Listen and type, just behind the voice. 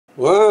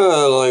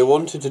Well, I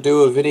wanted to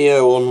do a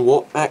video on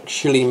what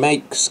actually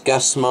makes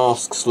gas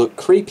masks look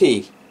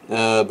creepy,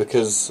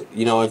 because,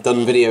 I've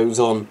done videos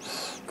on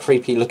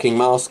creepy looking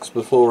masks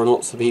before and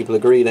lots of people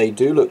agree they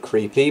do look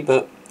creepy,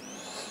 but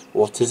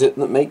what is it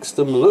that makes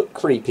them look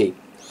creepy?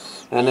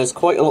 And there's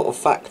quite a lot of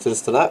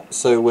factors to that,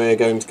 so we're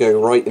going to go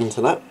right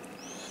into that.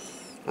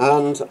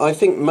 And I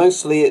think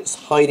mostly it's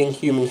hiding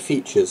human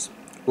features.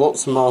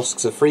 Lots of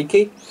masks are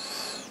freaky.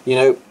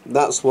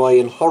 That's why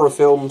in horror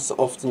films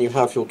often you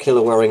have your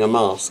killer wearing a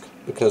mask,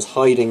 because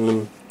hiding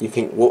them, you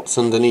think, what's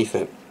underneath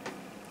it?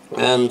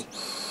 And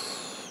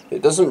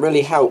it doesn't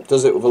really help,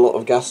 does it, with a lot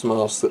of gas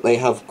masks, that they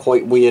have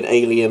quite weird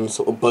alien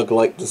sort of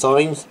bug-like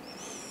designs,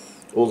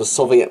 or the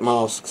Soviet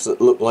masks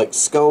that look like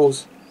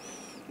skulls.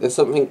 There's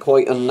something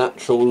quite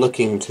unnatural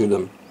looking to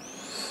them.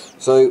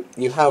 So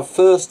you have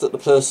first that the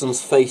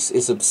person's face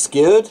is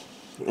obscured,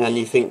 and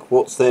you think,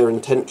 what's their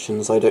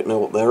intentions? I don't know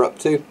what they're up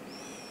to.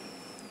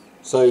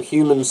 So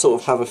humans sort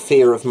of have a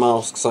fear of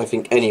masks, I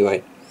think,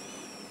 anyway.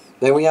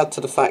 Then we add to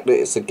the fact that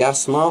it's a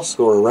gas mask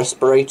or a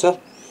respirator,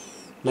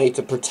 made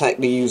to protect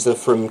the user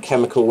from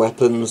chemical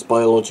weapons,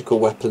 biological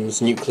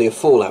weapons, nuclear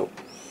fallout.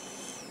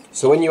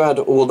 So when you add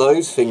all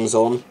those things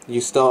on,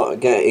 you start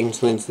getting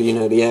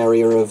into the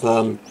area of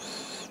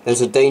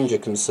there's a danger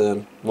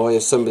concern. Why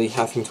is somebody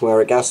having to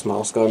wear a gas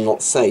mask? I'm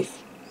not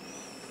safe.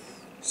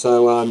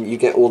 So you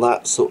get all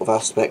that sort of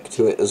aspect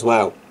to it as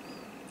well,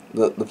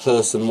 that the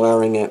person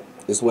wearing it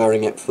is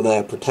wearing it for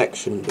their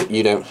protection, but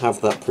you don't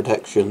have that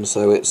protection,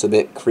 so it's a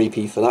bit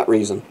creepy for that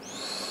reason.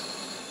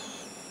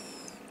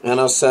 And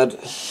as said,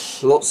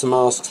 lots of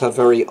masks have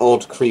very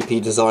odd, creepy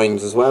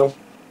designs as well.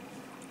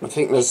 I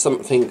think there's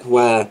something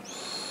where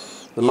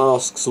some of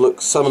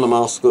the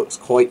masks looks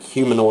quite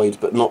humanoid,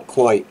 but not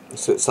quite,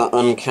 so it's that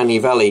uncanny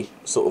valley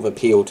sort of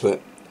appeal to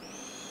it.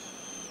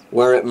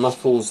 Where it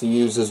muffles the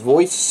user's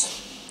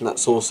voice,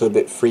 that's also a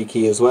bit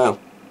freaky as well.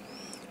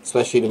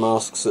 Especially the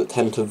masks that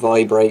tend to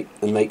vibrate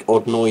and make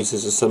odd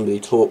noises as somebody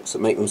talks that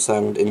make them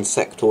sound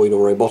insectoid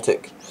or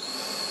robotic.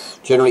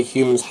 Generally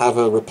humans have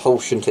a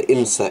repulsion to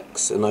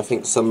insects, and I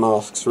think some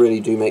masks really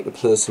do make the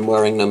person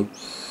wearing them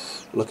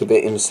look a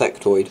bit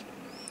insectoid.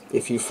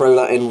 If you throw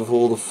that in with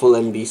all the full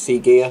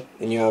NBC gear,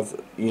 and you have,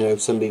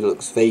 somebody that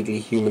looks vaguely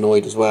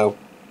humanoid as well,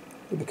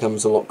 it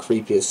becomes a lot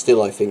creepier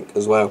still, I think,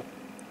 as well.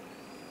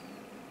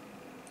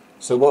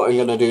 So what I'm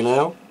going to do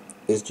now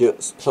is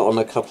just put on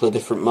a couple of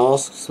different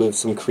masks with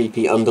some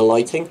creepy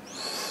underlighting,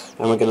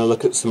 and we're going to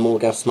look at some more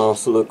gas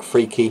masks that look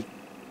freaky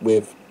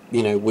with,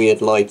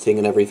 weird lighting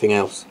and everything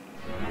else.